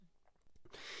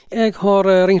Jeg har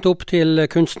ringt opp til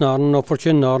kunstnaren og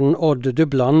forkynnaren Odd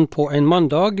Dubland på en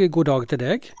mandag. God dag til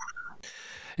deg.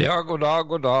 Ja, god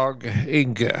dag,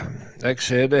 Inge. Jeg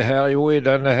ser det her jo i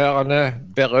denne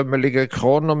berømmelige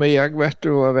krona mi, jeg vet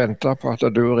du, og venter på at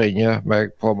du ringer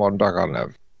meg på mandagene.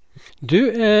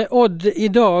 Du, Odd, i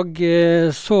dag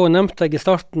så nevnte jeg i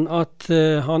starten at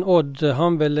Odd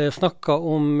ville snakke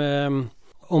om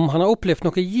han har opplevd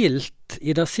noe gildt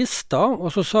i det siste,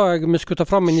 og så sa jeg vi skulle ta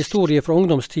fram en historie fra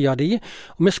ungdomstida di,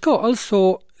 og vi skal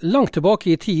altså langt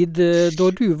tilbake i tid, da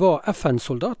du var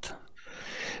FN-soldat.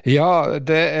 Ja,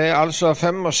 det altså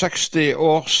 65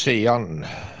 år siden.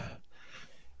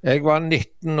 Jeg var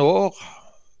 19 år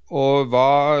og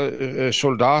var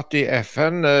soldat i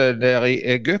FN nede i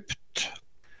Egypt.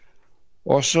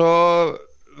 Og så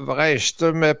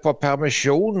reiste vi på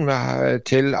permisjon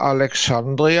til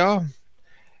Alexandria,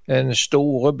 den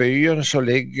store byen som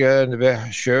ligger ved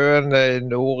sjøen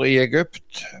nord i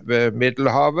Egypt, ved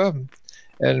Middelhavet,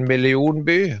 en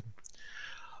millionby.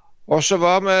 Og så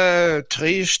var vi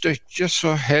 3 stykker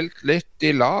så helt litt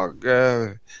i lag.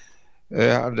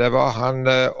 Det var han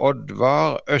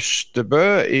Oddvar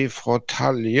Østebø fra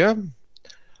Talje,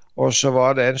 og så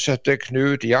var det en som heter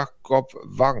Knut Jakob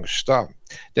Wangstad.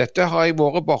 Dette har jeg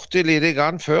vært borti litt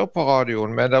grann før på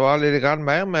radioen, men det var litt grann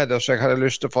mer med det, så jeg hadde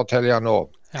lyst til å fortelle nå.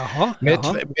 Jaha. Vi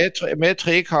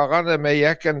 3 karene, vi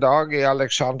gikk en dag i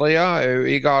Alexandria,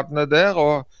 i gatene der,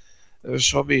 og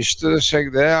så viste det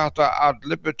seg det at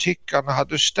alle butikkene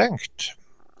hadde stengt.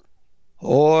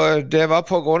 Og det var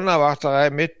på grunn av at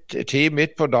det tid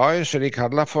midt på dagen, som de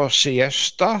kaller for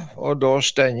siesta, og da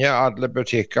stenger alle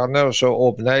butikkene, og så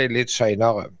åpner de litt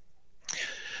senere.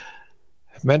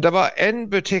 Men det var en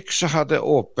butikk som hadde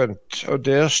åpent, og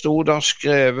der stod der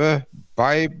skrevet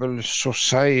Bible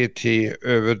Society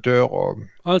over døra.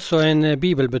 Altså en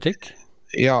bibelbutikk?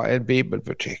 Ja, en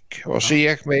bibelbutikk. Og så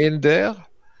gikk vi inn der,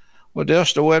 og der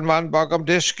stod en mann bakom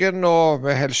disken, og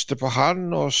vi hilste på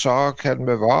han og sa hvem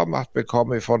vi var, at vi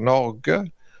kom fra Norge,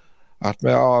 at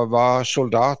vi var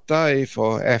soldater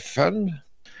fra FN,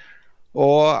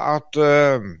 og at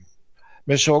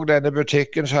vi så denne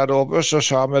butikken som hadde oppe, så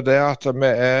sa vi det at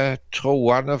vi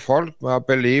troende folk, vi er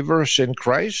believers in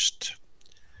Christ.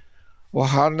 Og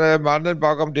mannen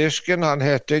bakom disken, han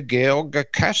heter Georg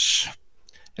Kass,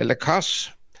 eller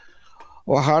Kass.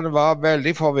 Og han var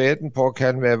veldig forveden på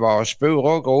hvem vi var, spurte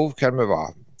og grov hvem vi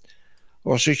var.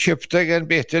 Og så kjøpte jeg en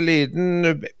bitte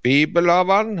liten bibel av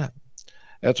han.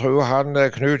 Jeg tror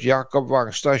Knut Jakob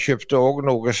Wangstad kjøpte også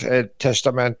noe, et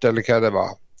testament eller hva det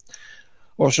var.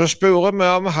 Og så spurte vi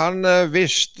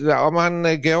om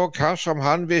Georg Kass, om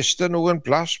han visste noen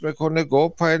plass vi kunne gå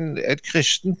på et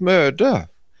kristent møte.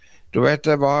 Du vet,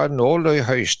 det var nål i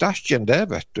høystakken der,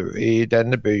 vet du, i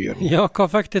denne byen. Ja, hva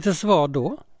fikk det til svar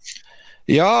da?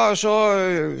 Ja, så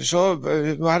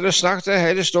vi hadde snakket en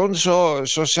hele stund,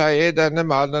 så sier denne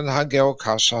mannen, Georg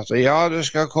Kass, at ja, du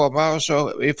skal komme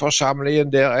i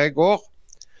forsamlingen der jeg går,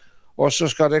 og så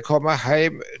skal det komme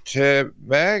hjem til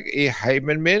meg i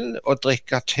heimen min og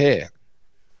drikke te.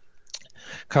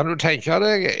 Kan du tenke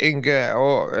deg, Inge,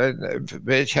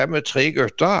 vi kommer 3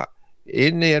 gutter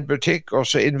inn i en butikk og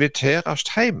så inviteres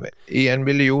hjem i en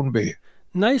millionby.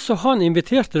 Nei, så han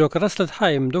inviterte dere rett og slett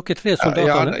hjem, dere 3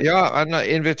 soldatene? Ja, han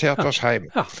inviterte oss hjem.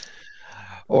 Ja.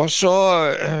 Og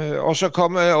så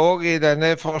kom vi også i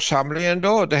denne forsamlingen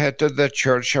da, det heter The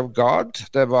Church of God.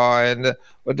 Det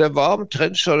var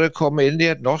omtrent så det kom inn i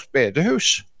et norsk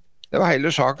bedehus. Det var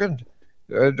hele saken.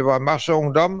 Det var masse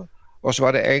ungdom, og så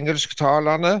var det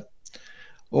engelsktalende.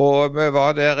 Og vi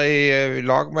var der i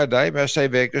lag med deg mest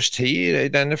en ukes tid i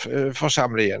denne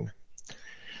forsamlingen.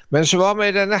 Men så var vi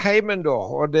i denne heimen da,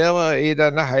 og der i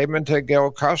denne heimen til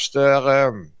Georg Kass,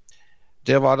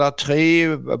 der var det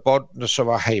 3 bodne som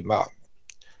var hjemme.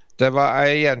 Det var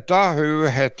en jente, hun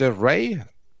heter Ray,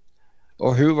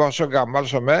 og hun var så gammel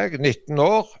som meg, 19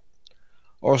 år.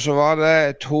 Og så var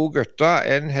det 2 gutter,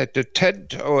 en heter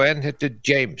Ted og en heter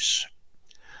James.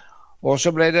 Og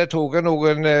så ble det tatt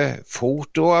noen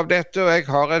foto av dette, og jeg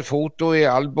har et foto i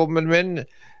albumen min,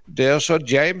 der så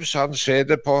James, han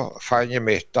sitter på fanget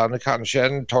mitt. Han kanskje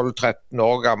en 12-13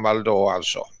 år gammel da,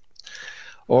 altså.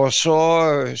 Og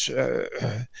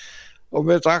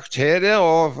vi drakk te der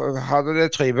og hadde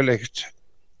det trivelig.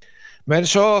 Men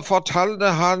så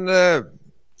fortalte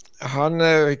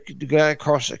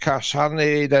kassan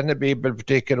i denne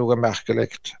bibelbutikken noe merkelig.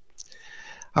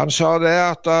 Han sa det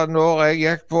at når jeg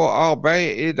gikk på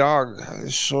arbeid i dag,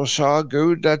 så sa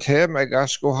Gud det til meg at jeg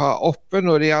skulle ha oppe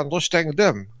når de andre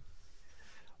stengte.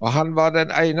 Og han var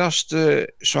den eneste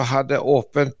som hadde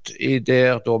åpent i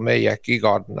der da vi gikk i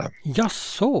gatene. Ja,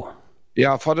 så.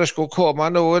 Ja, for det skulle komme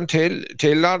noen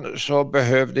til han som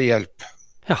behøvde hjelp.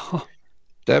 Ja,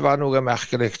 Det var noe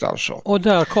merkelig, altså. og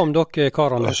der kom dere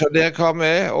karene. Så der kom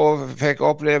jeg og fikk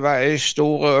oppleve en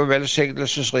stor og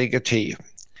velsignelsesrike tid.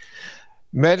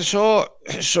 Men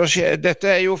dette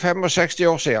er jo 65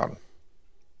 år siden.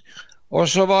 Og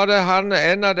så var det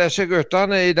en av disse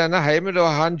guttene i denne heimen, da,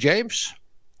 han James.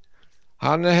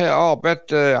 Han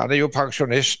er jo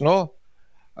pensjonist nå.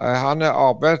 Han har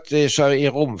arbeidet i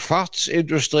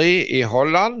romfartsindustri i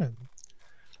Holland.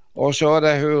 Og så er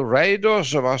det hun Ray da,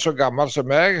 som var så gammel som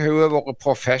meg. Hun har vært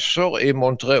professor i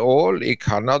Montreal i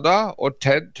Canada, og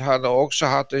Ted han har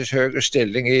også hatt en høy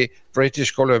stilling i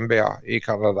British Columbia i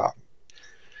Canada.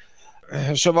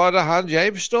 Så var det han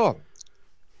James da,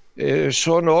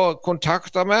 som nå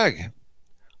kontaktet meg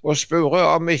og spurte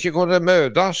om vi ikke kunne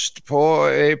møtes på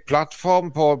en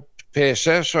plattform på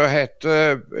PC som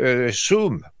heter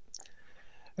Zoom.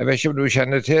 Jeg vet ikke om du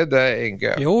kjenner til det,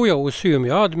 Inge? Jo, Zoom,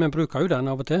 ja, vi bruker jo den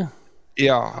av og til.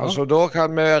 Ja, altså da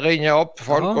kan vi ringe opp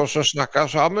folk og så snakke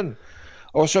sammen.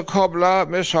 Og så kobler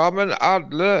vi sammen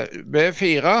alle med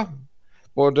 4,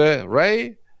 både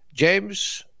Ray,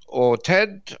 James og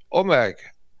Ted og meg.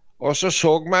 Og så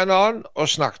vi en annen og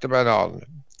snakket med en annen.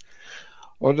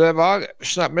 Og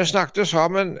vi snakket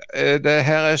sammen, det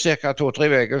her er cirka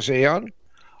 2-3 uker siden,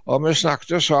 og vi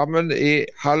snakket sammen i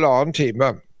 1,5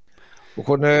 time. Og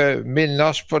kunne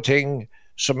minnes på ting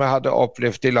som vi hadde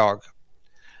opplevd i lag.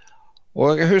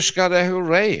 Og jeg husker det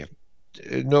Ray,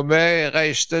 når vi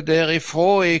reiste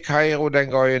derifra i Kairo den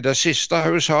gangen, det siste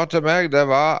hun sa til meg, det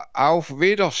var Auf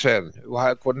Wiedersehen.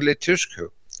 Hun kunne litt tysk,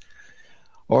 hun.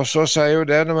 Og så sier hun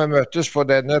det når vi møttes på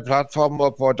denne plattformen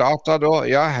og på data da,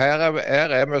 ja, her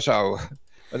er vi, sa hun.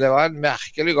 Og det var en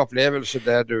merkelig opplevelse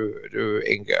det du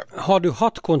Inge. Har du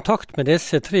hatt kontakt med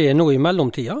disse 3 nå i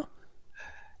mellomtida?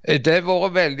 Det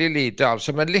var veldig lite,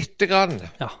 altså, men lite grann.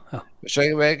 Ja. Så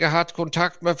jeg har hatt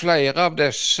kontakt med flere av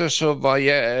disse som var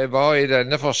i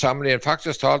denne forsamlingen.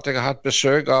 Faktisk talt, jeg har hatt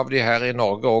besøk av de her i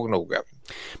Norge og noe.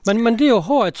 Men det å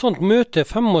ha et sånt møte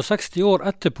 65 år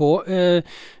etterpå,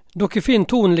 dere finner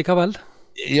tonen likevel?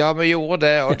 Ja, vi gjorde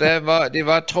det, og de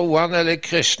var troende eller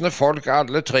kristne folk,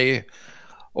 alle 3.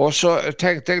 Og så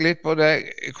tenkte jeg litt på det,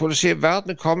 hvordan i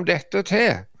verden kom dette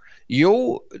til?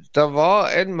 Jo, det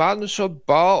var en mann som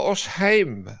ba oss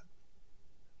hjem.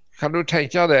 Kan du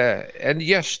tenke det? En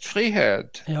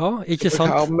gjestfrihet. Ja, ikke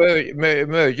sant? Det har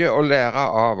mye å lære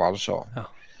av, altså. Ja.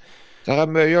 Det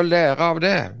er mye å lære av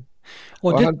det.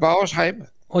 Og han ba oss hjem.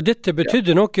 Og dette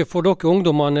betydde noe for dere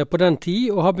ungdommene på den tid,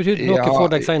 og har betydd noe for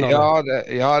deg senere?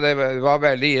 Ja, det var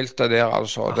veldig gildt det der,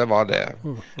 altså. Det var det.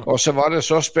 Og så var det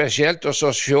så spesielt å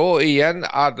se igjen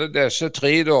alle disse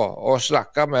 3 da, og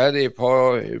snakke med dem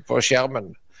på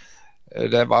skjermen.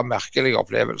 Det var en merkelig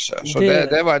opplevelse. Så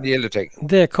det var en gilde ting.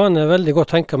 Det kan jeg veldig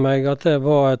godt tenke meg at det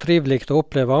var trivelig å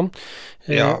oppleve.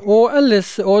 Ja. Og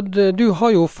ellers, Odd, du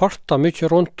har jo fartet mye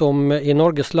rundt om i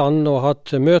Norges land og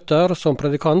hatt møter som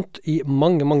predikant i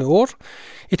mange, mange år.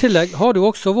 I tillegg har du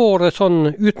også vært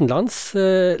sånn utenlands,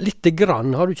 lite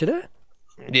grann, har du ikke det?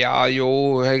 Ja,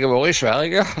 jo, jeg har vært i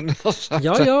Sverige.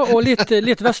 ja, og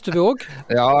litt vestover også.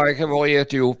 Ja, jeg har vært i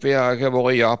Etiopia, jeg har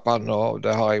vært i Japan, og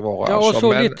det har jeg vært. Ja, og så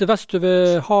litt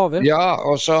vestover havet. Ja,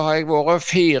 og så har jeg vært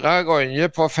 4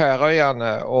 ganger på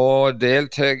Færøyene, og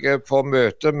deltatt på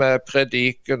møte med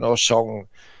prediken og sang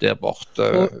der borte.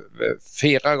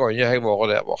 4 ganger har jeg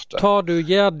vært der borte. Tar du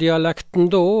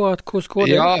gjærdialekten da? Hvordan går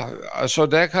det? Ja, altså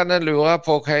det kan en lure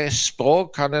på hva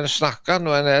språk kan en snakke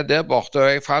når en er der borte.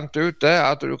 Og jeg fant ut det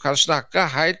at du kan snakke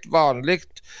helt vanlig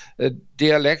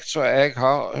dialekt som jeg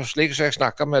har, slik som jeg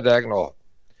snakker med deg nå.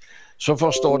 Så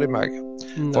forstår de meg.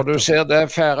 For du ser det,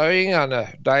 færøyingene,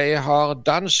 de har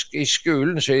dansk i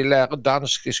skolen, så de lærer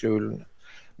dansk i skolen.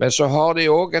 Men så har de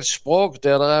også et språk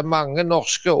der det er mange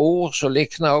norske ord som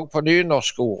likner også på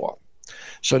nynorske ord.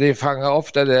 Så de fanger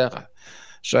opp det der.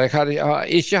 Så jeg har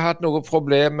ikke hatt noe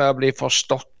problem med å bli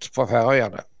forstått på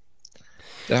Færøyene.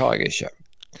 Det har jeg ikke.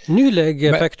 Nylig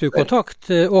fikk du kontakt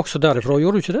også derifra,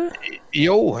 gjorde du ikke det?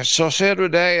 Jo, så ser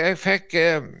du det. Jeg fikk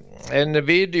en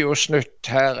videosnutt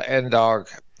her en dag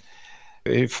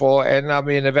fra en av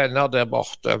mine venner der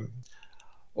borte.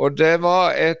 Og det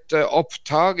var et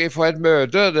opptak fra et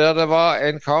møte der det var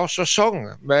en kar som sang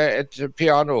med et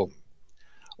piano.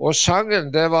 Og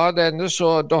sangen, det var denne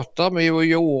som datteren min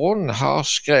Jorunn har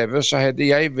skrevet, som heter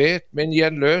 «Jeg vet min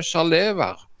gjenløser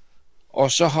lever».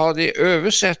 Og så har de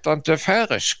oversett den til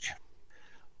færøysk.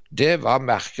 Det var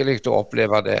merkelig å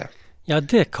oppleve det. Ja,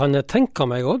 det kan jeg tenke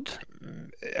meg, Odd.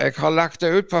 Jeg har lagt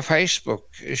det ut på Facebook,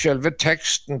 selve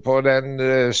teksten på den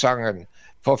sangen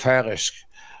på færøysk.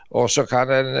 Og så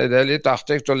det litt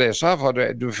artig å lese, for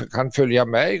du kan følge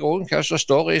med i grunnen hva som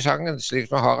står i sangen, slik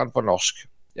vi har den på norsk.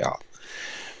 Ja.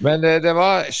 Men det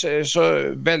var så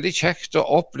veldig kjekt å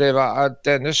oppleve at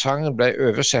denne sangen ble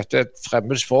oversett til et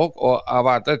fremmedspråk, og av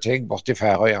alle ting borti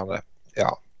Færøyene.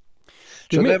 Ja.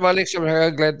 Så det var liksom, jeg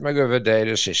har gledet meg over det i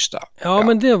det siste. Ja,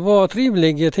 men det var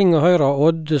trivelige ting å høre,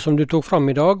 Odd, som du tok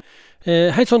fram i dag.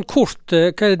 Helt sånn kort,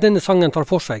 hva denne sangen tar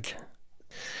for seg?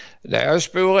 Jeg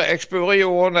spurte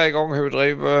Jorunn en gang, hun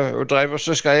drev og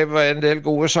så skrev en del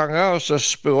gode sanger, og så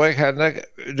spurte jeg henne,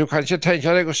 du kan ikke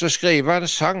tenke deg å skrive en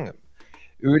sang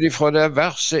ut ifra det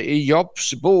verset i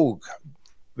Jobbs bok,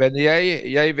 men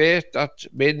jeg vet at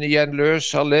min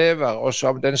gjenløser lever, og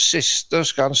som den siste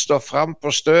skal han stå fram på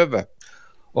støvet,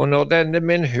 og når denne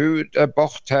min hud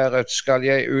bortherret, skal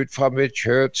jeg ut fra mitt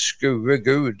kjøtt skue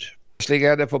Gud. Slik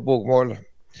det på bokmål.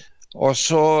 Og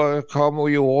så kom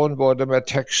Jorunn både med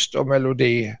tekst og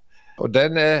melodi, og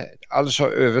den altså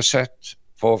oversett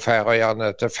på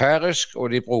Færøyene til færøysk,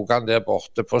 og de bruker den der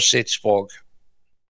borte på sitt språk.